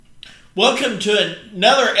Welcome to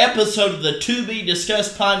another episode of the To Be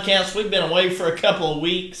Discussed podcast. We've been away for a couple of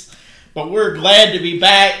weeks, but we're glad to be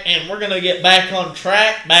back, and we're going to get back on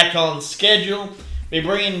track, back on schedule. Be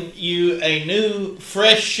bringing you a new,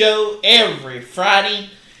 fresh show every Friday,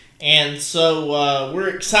 and so we're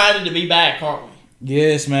excited to be back, aren't we?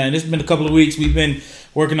 Yes, man. It's been a couple of weeks. We've been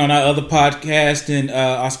working on our other podcast and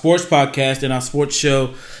our sports podcast and our sports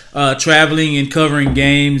show, traveling and covering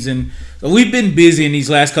games, and we've been busy in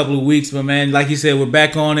these last couple of weeks, but man, like you said, we're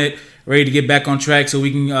back on it, ready to get back on track so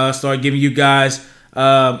we can start giving you guys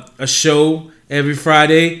a show every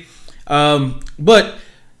Friday. But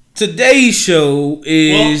today's show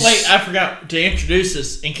is... Well, wait, I forgot to introduce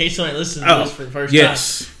us in case somebody listens to this for the first time.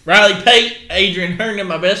 Riley Pate, Adrian Herndon,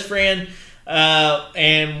 my best friend,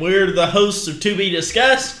 and we're the hosts of To Be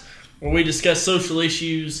Discussed, where we discuss social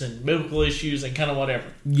issues and biblical issues and kind of whatever.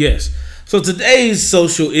 Yes. So today's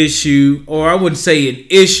social issue, or I wouldn't say an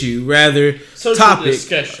issue, rather social topic.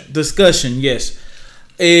 Discussion, yes.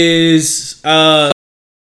 Is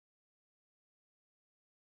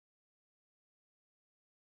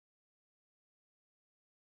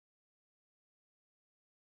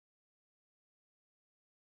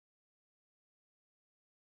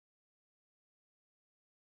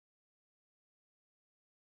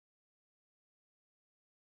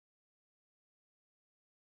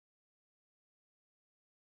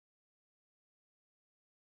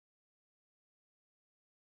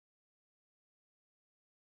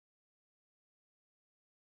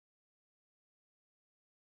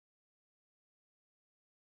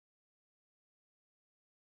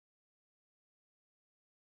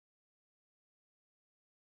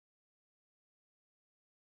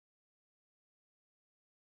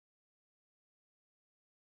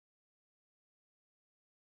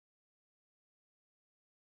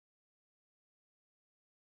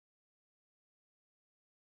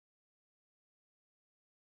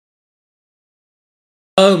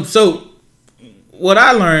so what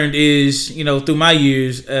I learned is, through my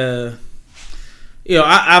years, I've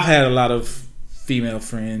had a lot of female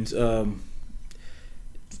friends.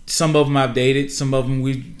 Some of them I've dated, some of them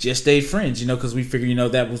we just stayed friends, because we figured,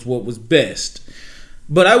 that was what was best.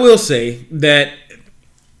 But I will say that,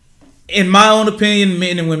 in my own opinion,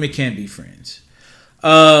 men and women can be friends.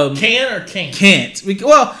 Can or can't? Can't. Can't.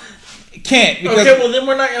 Because, okay, well then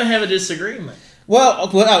we're not going to have a disagreement. Well,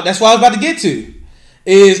 that's what I was about to get to.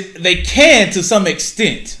 Is they can to some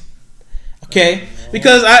extent, okay?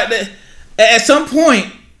 Because at some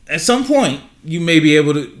point, you may be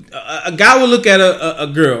able to. A guy will look at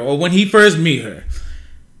a girl, or when he first meet her.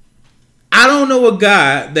 I don't know a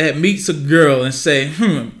guy that meets a girl and say,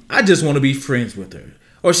 I just want to be friends with her,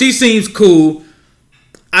 or she seems cool,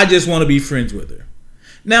 I just want to be friends with her.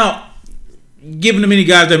 Now, given the many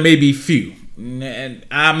guys, there may be few, and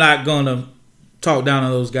I'm not gonna talk down on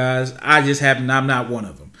those guys. I'm not one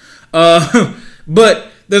of them. But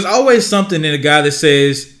there's always something in a guy that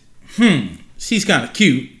says, she's kind of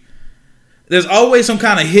cute. There's always some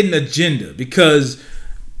kind of hidden agenda, because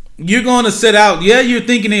you're going to set out, you're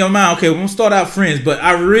thinking in your mind, okay, we're going to start out friends, but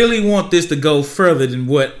I really want this to go further than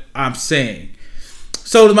what I'm saying.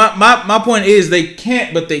 So my point is, they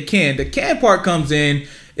can't, but they can. The can part comes in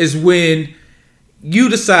is when you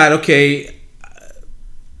decide, okay,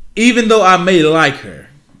 even though I may like her,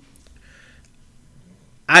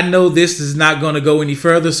 I know this is not going to go any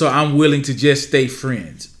further, so I'm willing to just stay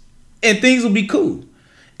friends. And things will be cool.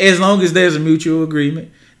 As long as there's a mutual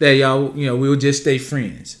agreement that we'll just stay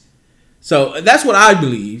friends. So that's what I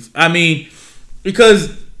believe. I mean,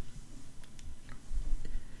 because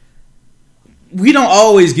we don't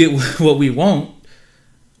always get what we want.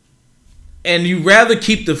 And you rather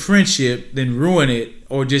keep the friendship than ruin it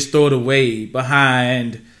or just throw it away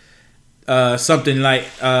behind something like,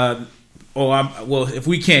 if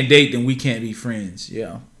we can't date, then we can't be friends.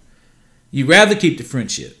 You rather keep the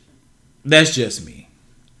friendship. That's just me.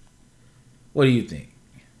 What do you think?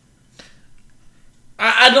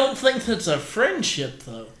 I don't think that's a friendship,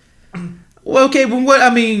 though. Well, okay, but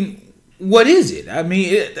what is it? I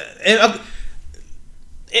mean,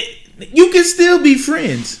 you can still be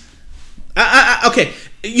friends. Okay,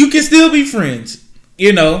 you can still be friends.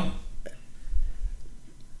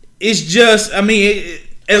 It's just,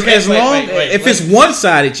 if it's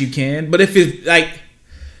one-sided, you can. But if it's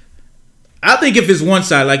I think if it's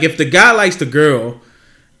one-sided, like if the guy likes the girl,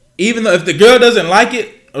 even though if the girl doesn't like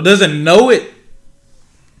it or doesn't know it,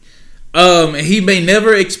 he may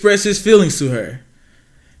never express his feelings to her.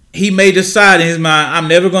 He may decide in his mind, I'm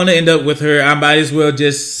never going to end up with her. I might as well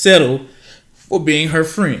just settle for being her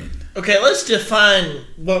friend. Okay, let's define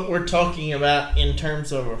what we're talking about in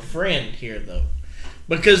terms of a friend here, though.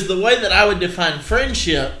 Because the way that I would define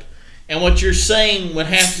friendship and what you're saying would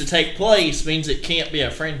have to take place means it can't be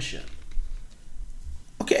a friendship.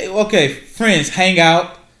 Okay. Friends hang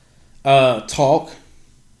out, talk.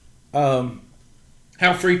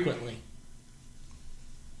 How frequently?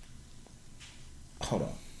 Hold on.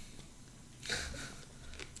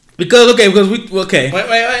 Because we okay.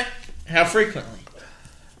 Wait. How frequently?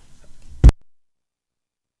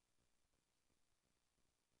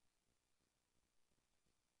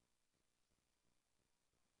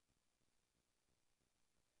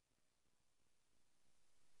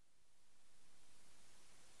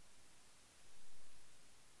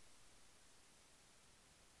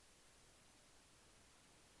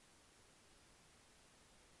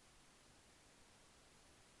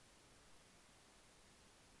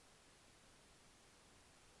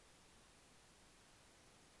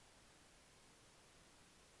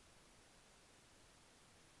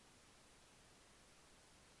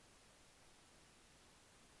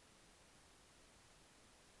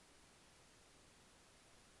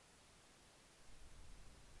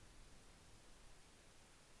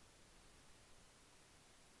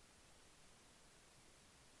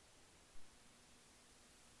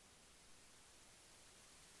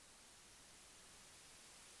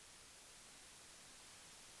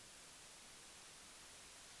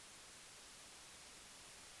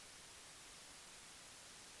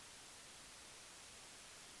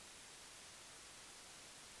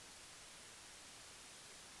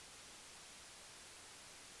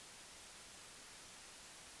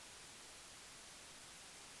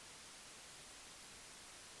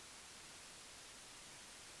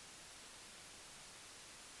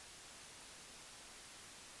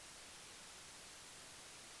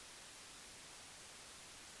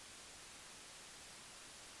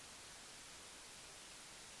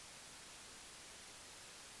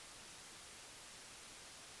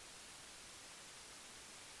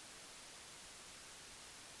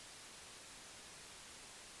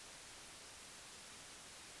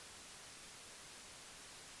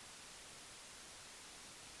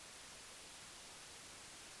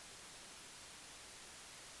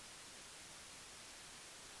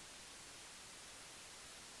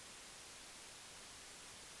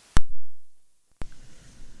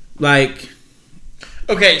 Like,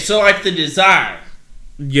 Okay, so like the desire.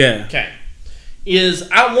 yeah. Okay. Is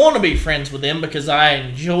I want to be friends with them because I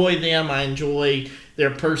enjoy them. I enjoy their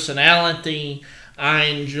personality. I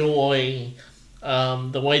enjoy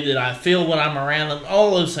the way that I feel when I'm around them.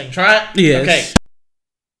 All those things, right? Yes. Okay.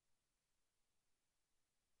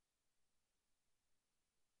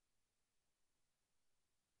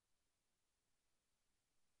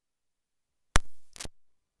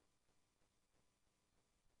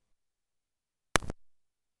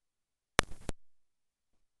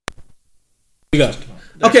 You go.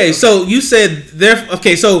 Okay, so you said there.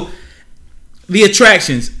 Okay, so the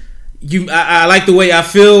attractions. I like the way I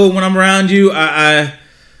feel when I'm around you. I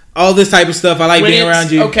all this type of stuff. I like being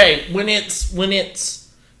around you. Okay, when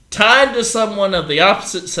it's tied to someone of the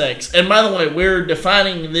opposite sex, and by the way, we're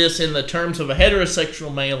defining this in the terms of a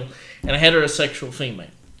heterosexual male and a heterosexual female.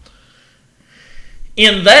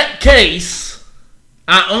 In that case,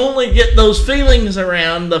 I only get those feelings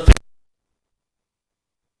around the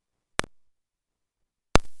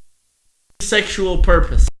sexual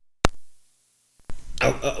purpose.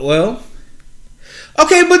 Well,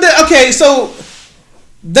 okay, but so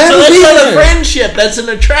that So would that's be not a there. friendship. That's an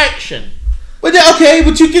attraction. But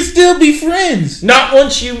but you can still be friends. Not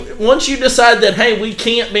once you decide that, hey, we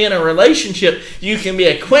can't be in a relationship. You can be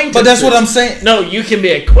acquaintances. But that's what I'm saying. No, you can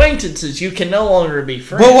be acquaintances. You can no longer be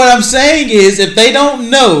friends. But what I'm saying is, if they don't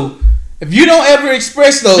know, if you don't ever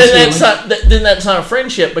express those feelings, then that's not a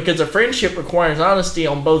friendship, because a friendship requires honesty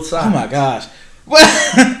on both sides. oh my gosh.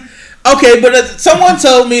 Okay, but someone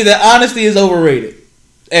told me that honesty is overrated.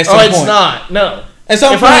 At some it's point. not. No. At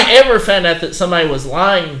some If point, I ever found out that somebody was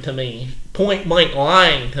lying to me, point blank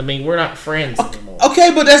lying to me, we're not friends anymore.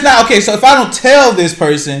 okay, but that's not okay. So if I don't tell this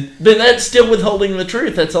person, Then that's still withholding the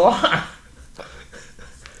truth. That's a lie.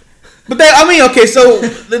 but okay. So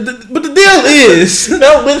but the deal is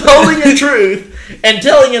No, withholding the truth and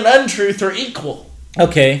telling an untruth are equal.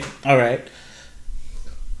 okay. All right,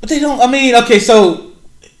 but they don't. Okay. So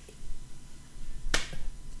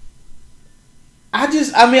I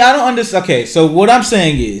don't understand. Okay, so what I'm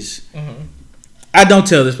saying is, I don't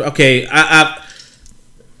tell this. Okay, I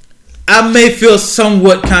may feel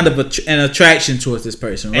somewhat kind of an attraction towards this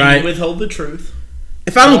person, And right? you withhold the truth.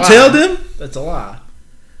 If I don't tell them, That's a lie.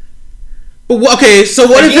 But okay, so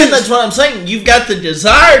what Again, if that's what I'm saying. You've got the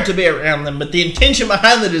desire to be around them, but the intention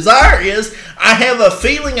behind the desire is I have a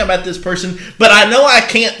feeling about this person, but I know I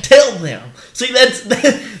can't tell them. See, that's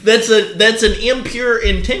an impure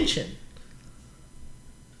intention.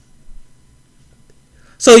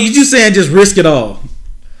 So you just saying just risk it all?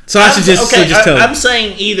 So I should just tell them. I'm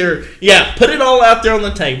saying either put it all out there on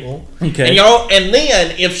the table, okay, and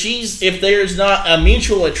then if there's not a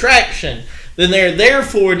mutual attraction, then there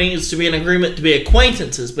therefore needs to be an agreement to be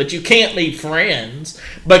acquaintances, but you can't be friends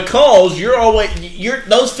because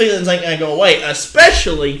those feelings ain't gonna go away,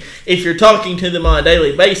 especially if you're talking to them on a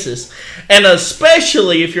daily basis, and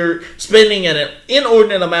especially if you're spending an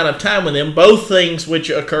inordinate amount of time with them, both things which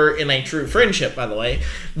occur in a true friendship, by the way.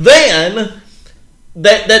 Then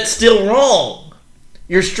that's still wrong.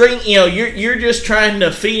 You're just trying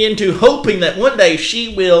to feed into hoping that one day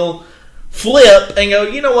she will flip and go,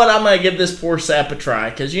 you know what, I'm going to give this poor sap a try.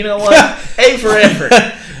 Because you know what? A for effort.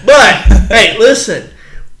 But, hey, listen.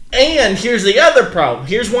 And here's the other problem.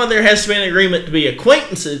 Here's one there has to be an agreement to be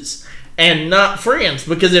acquaintances and not friends.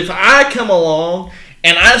 Because if I come along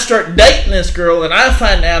and I start dating this girl and I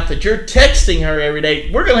find out that you're texting her every day,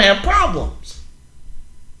 we're going to have problems.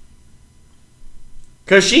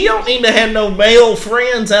 Because she don't need to have no male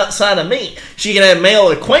friends outside of me. She can have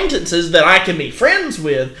male acquaintances that I can be friends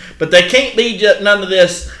with, but they can't be just none of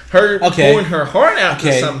this her pouring her heart out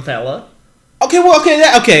to some fella.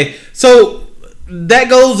 Okay. So that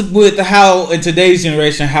goes with how in today's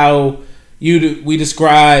generation how we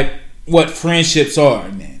describe what friendships are,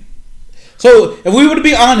 man. So if we were to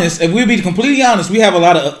be honest, if we were to be completely honest, we have a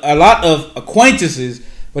lot of acquaintances,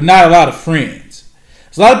 but not a lot of friends.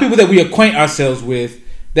 There's a lot of people that we acquaint ourselves with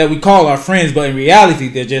that we call our friends, but in reality,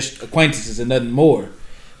 they're just acquaintances and nothing more.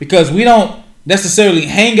 Because we don't necessarily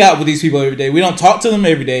hang out with these people every day. We don't talk to them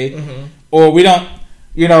every day. Mm-hmm. Or we don't,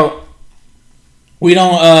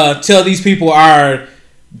 tell these people our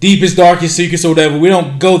deepest, darkest secrets or whatever. We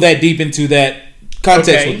don't go that deep into that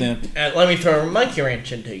context with them. Let me throw a monkey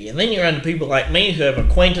wrench into you. And then you run into people like me who have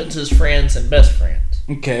acquaintances, friends, and best friends.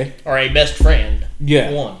 Okay. Or a best friend.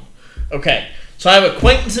 Yeah. One. Okay. So I have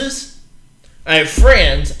acquaintances, I have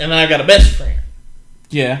friends, and I got a best friend.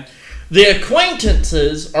 Yeah. The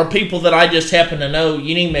acquaintances are people that I just happen to know.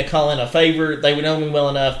 You need me to call in a favor. They would know me well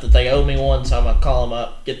enough that they owe me one, so I'm going to call them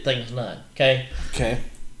up, get things done. Okay? Okay.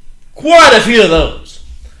 Quite a few of those.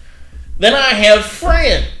 Then I have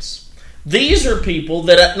friends. These are people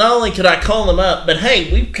that not only could I call them up, but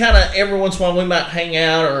hey, we kind of, every once in a while, we might hang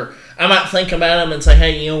out, or I might think about them and say,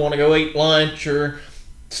 hey, want to go eat lunch, or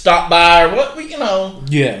stop by, or what,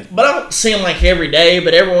 Yeah. But I don't see them like every day,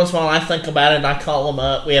 but every once in a while I think about it and I call them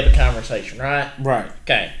up. We have a conversation, right? Right.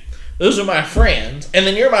 Okay. Those are my friends. And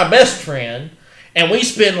then you're my best friend, and we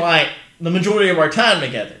spend like the majority of our time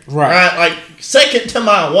together. Right. Like second to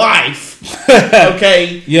my wife.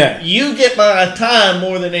 Okay. Yeah. You get my time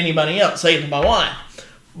more than anybody else, second to my wife.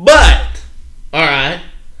 But, alright.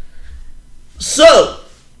 So,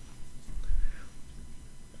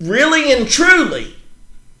 really and truly,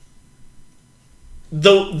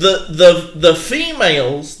 the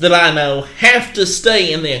females that I know have to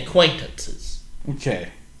stay in the acquaintances. Okay.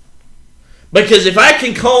 Because if I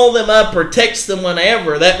can call them up or text them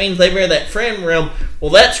whenever, that means they're in that friend realm. Well,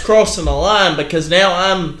 that's crossing the line because now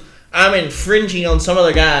I'm infringing on some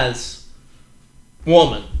other guy's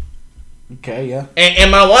woman. Okay, yeah. And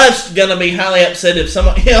my wife's gonna be highly upset if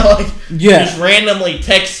someone just randomly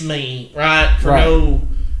texts me, right, for no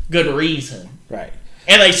good reason. Right.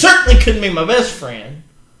 And they certainly couldn't be my best friend.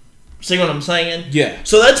 See what I'm saying? Yeah.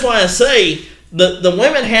 So that's why I say the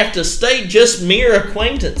women have to stay just mere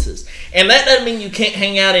acquaintances. And that doesn't mean you can't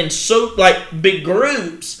hang out in big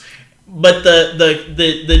groups, but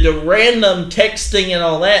the random texting and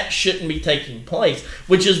all that shouldn't be taking place,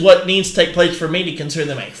 which is what needs to take place for me to consider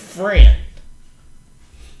them a friend.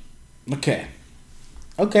 Okay.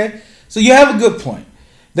 So you have a good point.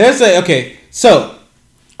 So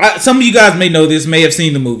some of you guys may know this, may have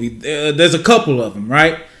seen the movie. There's a couple of them,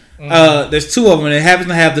 right? Mm-hmm. There's two of them, and it happens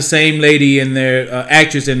to have the same lady in there,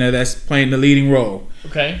 actress in there that's playing the leading role.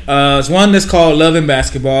 Okay. It's one that's called Love and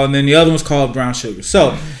Basketball, and then the other one's called Brown Sugar.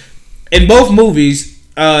 So, in both movies,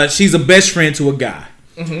 she's a best friend to a guy.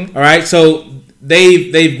 Mm-hmm. All right, so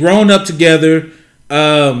they've grown up together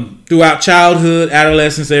throughout childhood,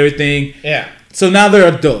 adolescence, everything. Yeah. So now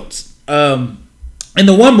they're adults. In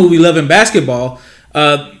the one movie, Love and Basketball,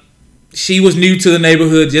 she was new to the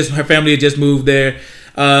neighborhood. Her family had just moved there.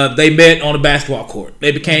 They met on a basketball court.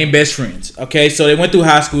 They became best friends. Okay, so they went through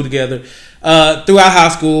high school together. Throughout high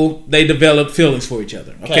school, they developed feelings for each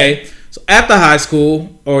other. Okay, so after high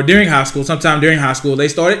school or during high school, sometime during high school, they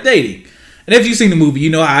started dating. And And if you've seen the movie, you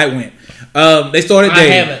know how it went. They started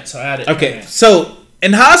dating. I haven't, so I didn't. Okay, so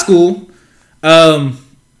in high school,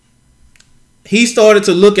 he started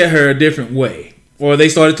to look at her a different way, or they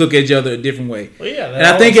started to look at each other a different way. Well, yeah, and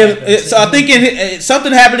I think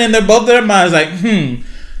something happened in both their minds. Like,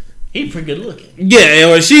 he's pretty good looking.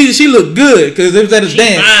 Yeah, or she looked good because it was at a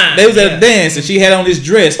dance. Fine. They was at a dance, and she had on this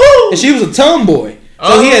dress, and she was a tomboy.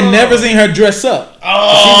 So he had never seen her dress up.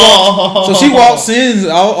 So she walks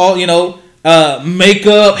in, all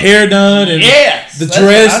makeup, hair done, and the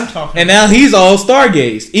dress, and now he's all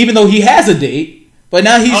stargazed. Even though he has a date, but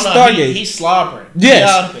now he's stargazed. He's slobbering.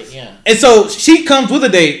 Yes. Yeah. And so she comes with a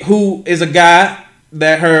date who is a guy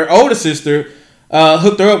that her older sister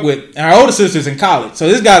hooked her up with. And her older sister's in college, so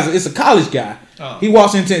this guy's it's a college guy. Oh. He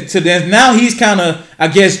walks into dance. Now he's kind of, I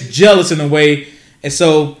guess, jealous in a way, and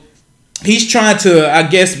so he's trying to, I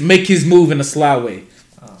guess, make his move in a sly way.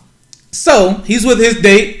 Oh. So he's with his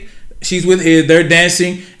date. She's with his. They're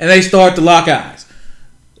dancing, and they start to lock eyes.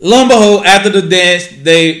 Lo and behold, after the dance,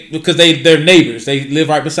 they're neighbors. They live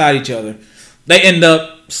right beside each other. They end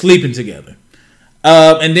up sleeping together.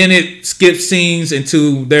 And then it skips scenes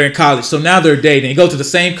into they're in college. So now they're dating. They go to the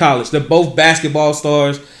same college. They're both basketball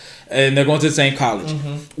stars, and they're going to the same college.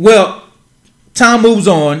 Mm-hmm. Well, time moves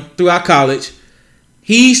on throughout college.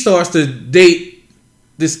 He starts to date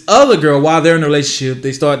this other girl while they're in a relationship.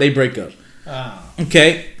 They break up. Oh.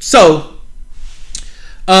 Okay, so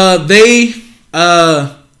now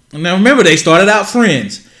remember they started out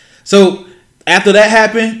friends. So after that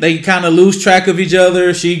happened, they kind of lose track of each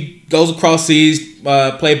other. She goes across seas,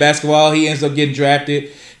 play basketball. He ends up getting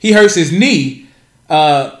drafted. He hurts his knee,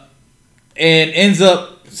 and ends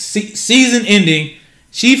up season ending.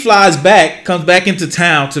 She flies back, comes back into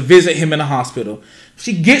town to visit him in the hospital.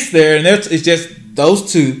 She gets there, and it's just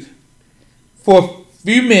those two for a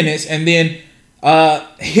few minutes, and then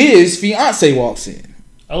his fiance walks in.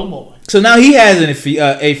 Oh boy! So now he has a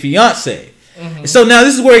fiance. Mm-hmm. So now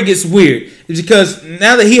this is where it gets weird, because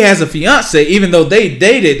now that he has a fiance, even though they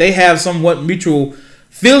dated, they have somewhat mutual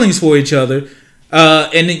feelings for each other,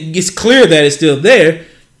 and it's clear that it's still there.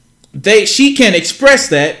 She can't express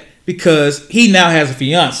that because he now has a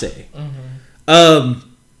fiance. Mm-hmm.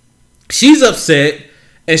 She's upset,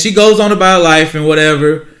 and she goes on about her life and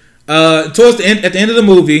whatever. Towards the end, at the end of the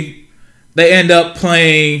movie, they end up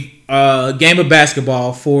playing a game of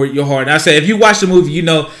basketball for your heart. And I said, if you watch the movie, you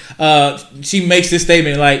know she makes this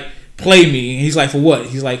statement like, "Play me," and he's like, "For what?"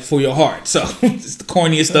 He's like, "For your heart." So it's the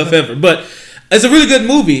corniest stuff ever, but it's a really good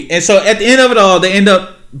movie. And so at the end of it all, they end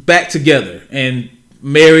up back together and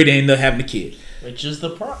married and end up having a kid. Which is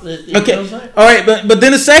the problem. Okay, all right, but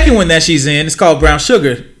then the second one that she's in is called Brown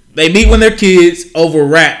Sugar. They meet when they're kids over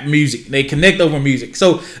rap music. They connect over music.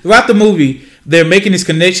 So throughout the movie, they're making this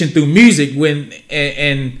connection through music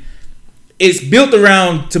and it's built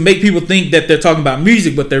around to make people think that they're talking about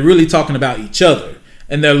music, but they're really talking about each other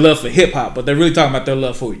and their love for hip hop, but they're really talking about their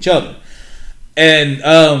love for each other. And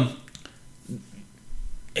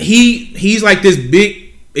he's like this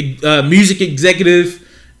big music executive,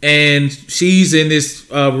 and she's in this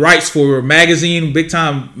writes for a magazine, big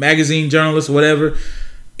time magazine journalist or whatever.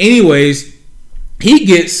 Anyways, he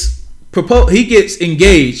gets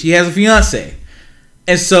engaged. He has a fiance,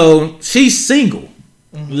 and so she's single,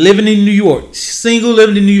 living in New York. She's single,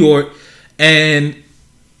 living in New York, and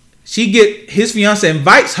his fiance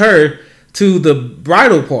invites her to the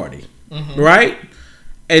bridal party, right?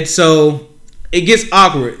 And so it gets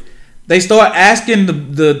awkward. They start asking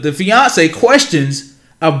the fiance questions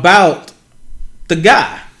about the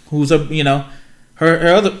guy who's her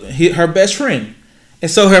best friend. And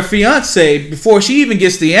so her fiance, before she even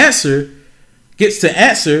gets to answer, here's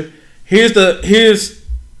the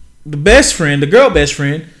best friend, the girl best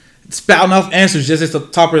friend, spouting off answers just at the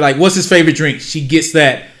top of her, like, what's his favorite drink? She gets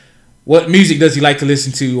that. What music does he like to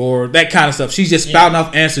listen to? Or that kind of stuff. She's just spouting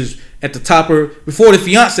off answers at the top of her before the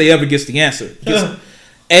fiance ever gets the answer.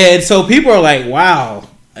 And so people are like, wow.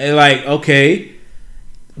 And like, okay,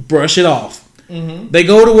 brush it off. Mm-hmm. They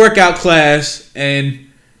go to workout class, and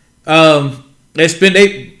they're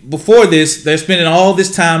spending all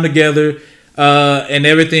this time together and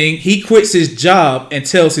everything. He quits his job and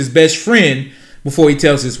tells his best friend before he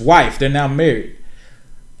tells his wife. They're now married.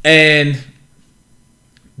 And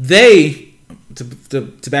they, to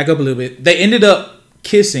back up a little bit, they ended up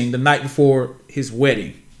kissing the night before his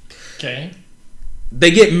wedding. Okay.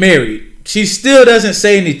 They get married. She still doesn't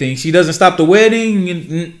say anything. She doesn't stop the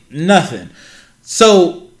wedding, nothing.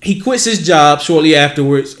 So he quits his job shortly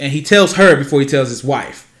afterwards, and he tells her before he tells his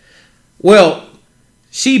wife. Well,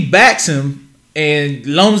 she backs him and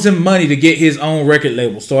loans him money to get his own record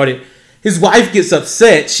label started. his wife gets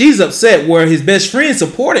upset. She's upset where his best friend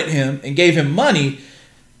supported him and gave him money.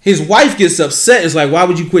 His wife gets upset. It's like, why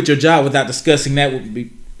would you quit your job without discussing that with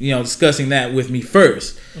me? Discussing that with me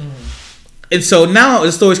first. And so now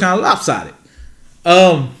the story's kind of lopsided.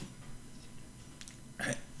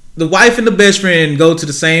 The wife and the best friend go to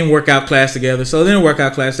the same workout class together. So in a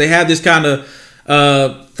workout class, they have this kind of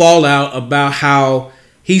fallout about how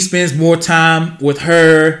he spends more time with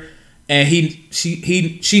her, and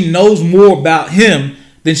she knows more about him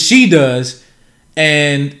than she does,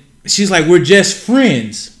 and she's like, we're just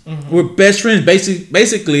friends. We're best friends,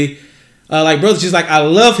 basically like brothers. She's like, I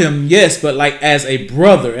love him, yes, but like as a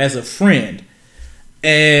brother, as a friend,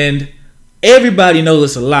 and everybody knows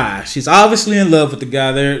it's a lie. She's obviously in love with the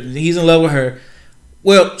guy there. He's in love with her.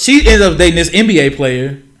 Well, she ends up dating this NBA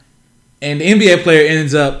player, and the NBA player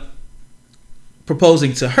ends up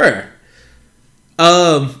proposing to her.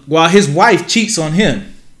 While his wife cheats on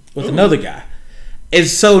him with another guy. And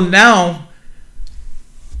so now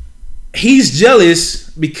he's jealous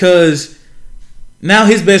because now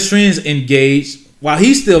his best friend's engaged while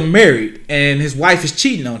he's still married and his wife is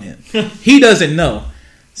cheating on him. He doesn't know.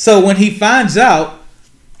 So when he finds out,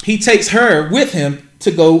 he takes her with him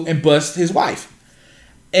to go and bust his wife.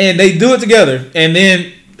 And they do it together. And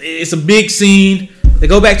then it's a big scene. They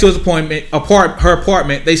go back to his her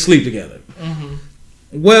apartment. They sleep together.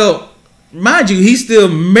 Well, mind you, he's still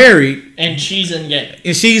married. And she's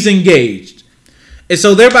engaged. And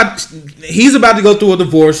so he's about to go through a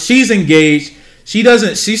divorce. She's engaged. She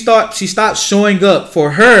stops showing up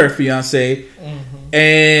for her fiance.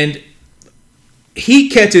 And he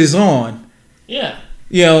catches on. Yeah.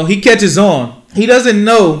 He catches on. He doesn't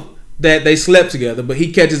know that they slept together, but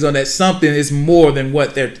he catches on that something is more than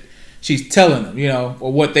what she's telling him,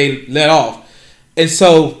 or what they let off. And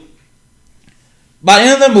so by the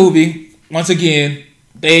end of the movie, once again,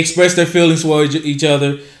 they express their feelings for each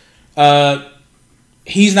other.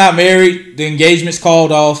 He's not married. The engagement's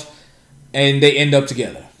called off, and they end up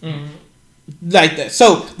together. Like that.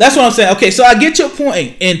 So that's what I'm saying. Okay, so I get your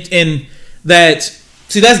point in that.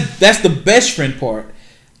 See, that's the best friend part.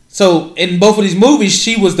 So in both of these movies,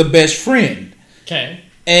 she was the best friend. Okay.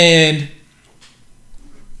 And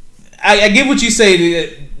I get what you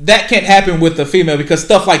say. That can't happen with a female because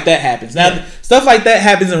stuff like that happens. Now, stuff like that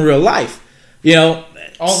happens in real life.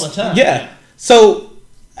 All the time. Yeah. So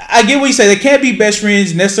I get what you say. They can't be best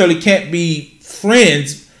friends. Necessarily can't be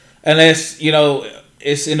friends unless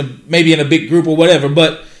it's maybe in a big group or whatever.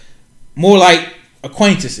 But more like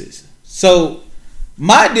acquaintances. So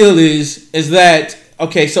my deal is that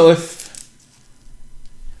okay. So if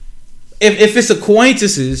it's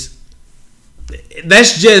acquaintances,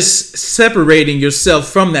 that's just separating yourself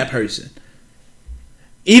from that person.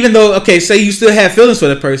 Even though, okay, say you still have feelings for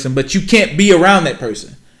that person, but you can't be around that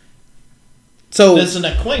person. So that's an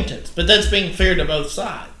acquaintance, but that's being fair to both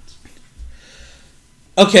sides.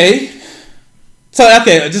 Okay. So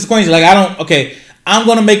just acquaintance. Like I'm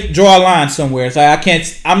gonna draw a line somewhere. So I can't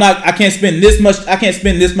spend this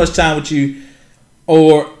much time with you,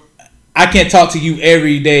 or I can't talk to you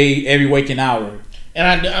every day, every waking hour. And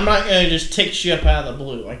I'm not going to just text you up out of the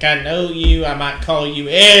blue. Like, I know you. I might call you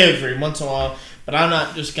every once in a while. But I'm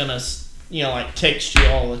not just going to, text you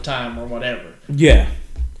all the time or whatever. Yeah.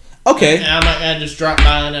 Okay. And I'm not going to just drop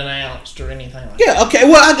by unannounced or anything like that. Yeah, okay.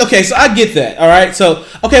 Well, so I get that. All right. So,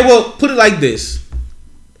 okay, well, put it like this.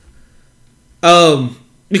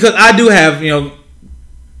 Because I do have,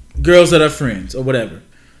 girls that are friends or whatever.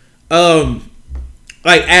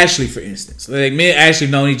 Like Ashley, for instance. Like, me and Ashley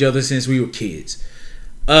known each other since we were kids.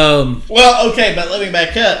 Well, okay, but let me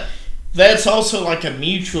back up. That's also like a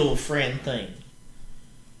mutual friend thing.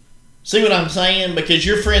 See what I'm saying? Because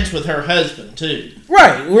you're friends with her husband too.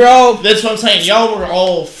 Right. We're all. That's what I'm saying. Y'all were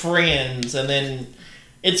all friends, and then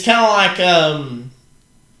it's kind of like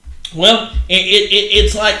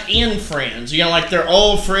it's like in Friends. Like they're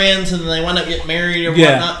all friends, and then they wind up getting married or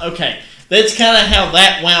whatnot. Okay, that's kind of how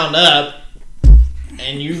that wound up,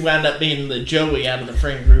 and you wind up being the Joey out of the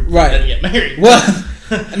friend group, right? And get married. Well.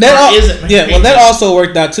 That also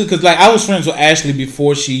worked out too, because I was friends with Ashley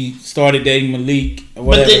before she started dating Malik or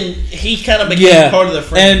whatever. But then he kind of became part of the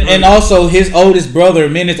friend group. And also his oldest brother,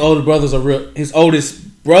 his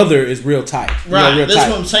oldest brother is real tight. Right, that's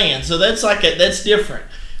what I'm saying. So that's that's different.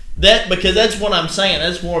 Because that's what I'm saying.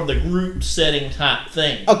 That's more of the group setting type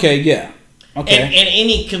thing. Okay, yeah. Okay. And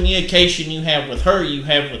any communication you have with her, you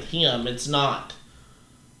have with him. It's not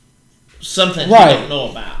something you don't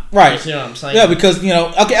know about. Right. You see what I'm saying? Yeah, because, now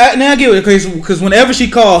I get it. Because whenever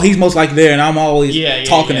she calls, he's most likely there, and I'm always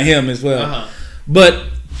talking to him as well. Uh-huh. But,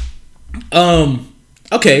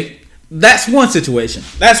 okay, that's one situation.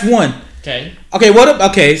 That's one. Okay.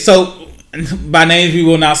 Okay. So by names we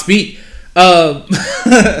will not speak.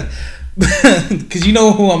 Because you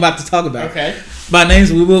know who I'm about to talk about. Okay. By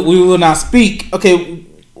names we will not speak. Okay.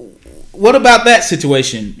 What about that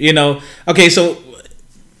situation? Okay. So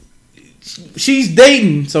she's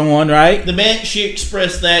dating someone, right? The minute she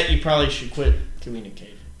expressed that, you probably should quit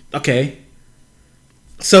communicating. Okay.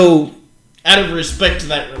 So, out of respect to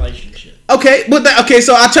that relationship. Okay,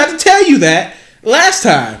 so I tried to tell you that last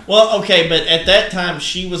time. Well, okay, but at that time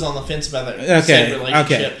she was on the fence about that said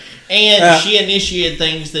relationship, and she initiated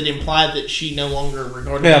things that implied that she no longer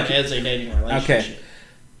regarded it as a dating relationship. Okay.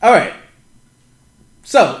 All right.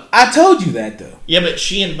 So I told you that though. Yeah, but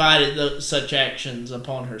she invited such actions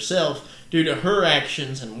upon herself due to her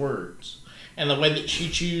actions and words, and the way that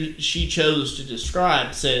she chose to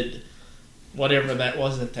describe said whatever that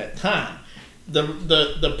was at that time.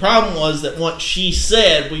 The problem was that once she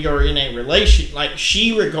said we are in a relation, like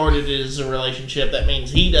she regarded it as a relationship, that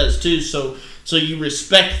means he does too. So you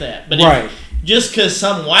respect that. But just because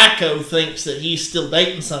some wacko thinks that he's still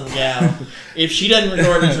dating some gal, if she doesn't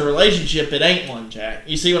regard it as a relationship, it ain't one, Jack.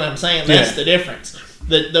 You see what I'm saying? That's the difference.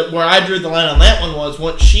 Where I drew the line on that one was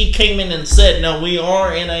once she came in and said, no, we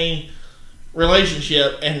are in a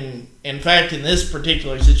relationship, and in fact, in this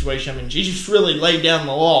particular situation, I mean, she just really laid down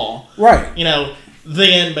the law. Right.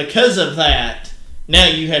 Then because of that, now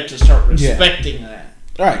you have to start respecting that.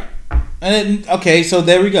 Right. And then, so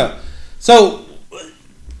there we go. So,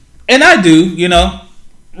 and I do,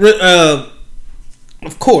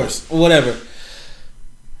 of course, whatever.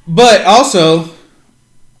 But also,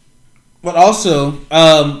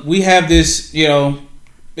 we have this,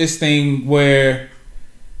 this thing where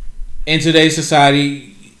in today's society,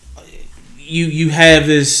 you have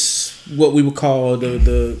this what we would call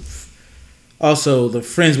the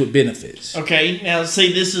friends with benefits. Okay, now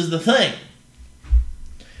see, this is the thing.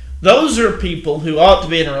 Those are people who ought to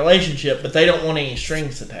be in a relationship, but they don't want any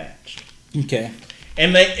strings attached. Okay,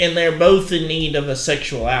 and they're both in need of a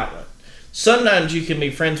sexual outlet. Sometimes you can be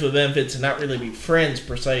friends with benefits and not really be friends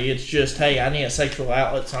per se. It's just, hey, I need a sexual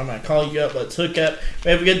outlet, so I'm going to call you up. Let's hook up.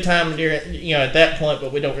 We have a good time during, at that point,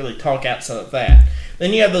 but we don't really talk outside of that.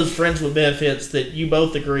 Then you have those friends with benefits that you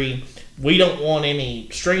both agree we don't want any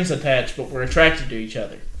strings attached, but we're attracted to each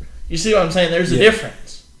other. You see what I'm saying? There's a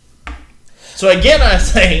difference. So again, I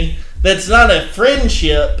say that's not a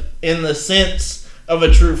friendship in the sense of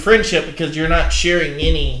a true friendship because you're not sharing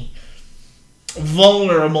any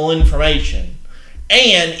vulnerable information.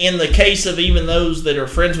 And in the case of even those that are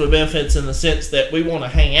friends with benefits in the sense that we want to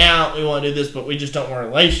hang out, we want to do this, but we just don't want a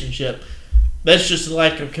relationship, that's just a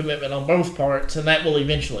lack of commitment on both parts, and that will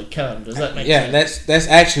eventually come. Does that make sense? Yeah, that's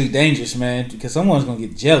actually dangerous, man, because someone's going to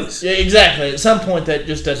get jealous. Yeah, exactly. At some point, that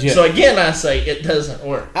just doesn't. Yeah. So again, I say it doesn't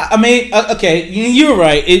work. I mean, okay, you're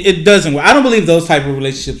right. It doesn't work. I don't believe those type of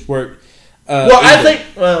relationships work. I think,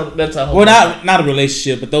 that's a whole not a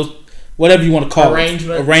relationship, but those, whatever you want to call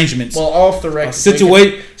arrangements. Well, off the record.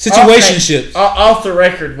 Situationships. Off the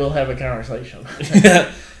record, we'll have a conversation.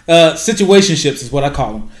 Situationships is what I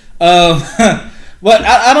call them. But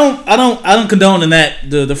I don't condone in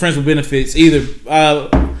that the friends with benefits either.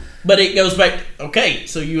 But it goes back. Okay,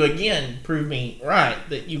 so you again prove me right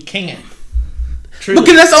that you can't. Truly.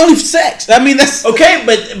 Because that's only sex. I mean, that's okay,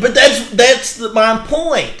 but that's my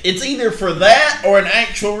point. It's either for that or an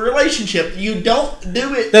actual relationship. You don't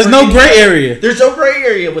do it. There's no gray area. There's no gray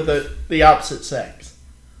area with the opposite sex.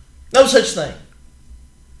 No such thing.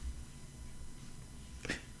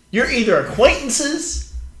 You're either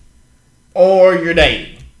acquaintances or you're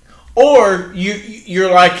dating, or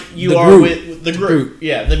you're like you are with the group.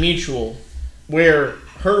 Yeah, the mutual, where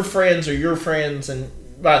her friends are your friends and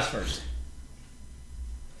vice versa.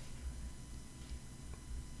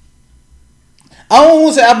 I don't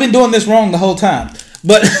want to say I've been doing this wrong the whole time,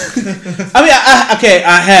 but I mean,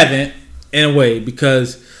 I haven't in a way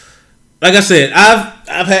because, like I said,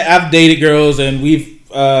 I've dated girls and we've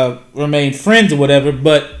remained friends or whatever,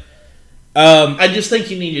 but I just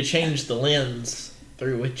think you need to change the lens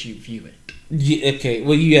through which you view it. Yeah, okay,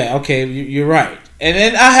 well, yeah, okay, you're right, and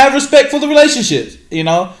then I have respect for the relationships.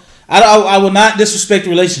 I will not disrespect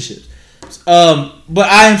relationships, but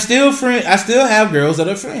I am still friend. I still have girls that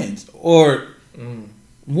are friends or.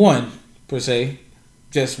 One per se,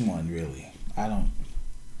 just one really. I don't.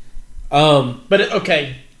 But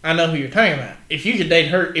okay, I know who you're talking about. If you could date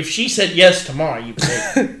her, if she said yes tomorrow, you would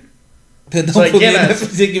date her. Don't put me in that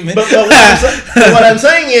predicament. But what I'm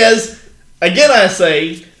saying is, again, I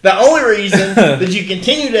say the only reason that you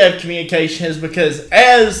continue to have communication is because,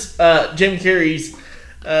 as Jim Carrey's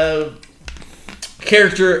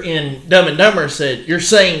character in Dumb and Dumber said, "You're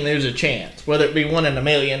saying there's a chance, whether it be 1 in a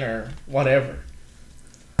million or whatever."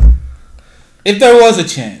 If there was a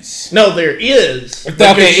chance. No, there is.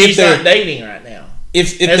 She's not dating right now.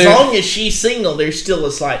 If as long as she's single, there's still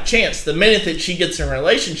a slight chance. The minute that she gets in a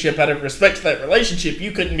relationship, out of respect to that relationship,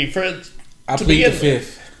 you couldn't be friends. I plead the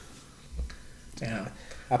fifth. Yeah.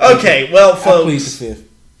 Okay, well, folks. I plead the fifth.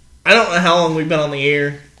 I don't know how long we've been on the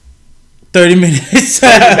air. 30 minutes.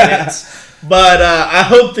 30 minutes. But I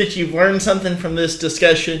hope that you've learned something from this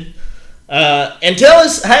discussion. And tell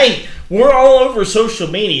us, hey, we're all over social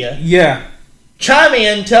media. Yeah. Chime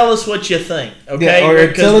in, tell us what you think. Okay? Yeah,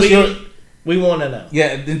 or tell us we want to know.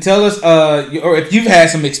 Yeah, then tell us, or if you've had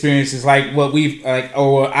some experiences like what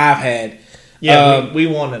or what I've had. Yeah, we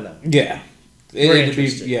want to know. Yeah.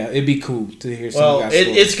 It'd be cool to hear some of guys'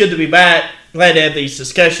 it's good to be back. Glad to have these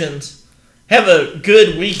discussions. Have a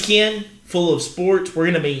good weekend full of sports. We're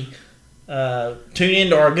going to be tune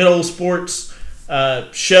into our good old sports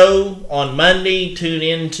show on Monday. Tune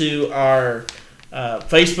into our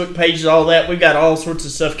Facebook pages, all that. We've got all sorts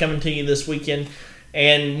of stuff coming to you this weekend.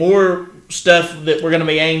 And more stuff that we're going to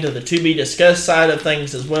be aimed to the to be discussed side of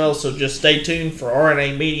things as well. So just stay tuned for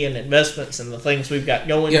RNA Media and Investments and the things we've got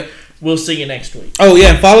going. Yep. We'll see you next week. Oh,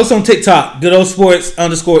 yeah. Follow us on TikTok. Good Old Sports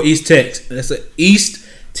 _EastTX. That's East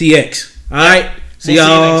TX. All right. See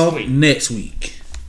y'all next week.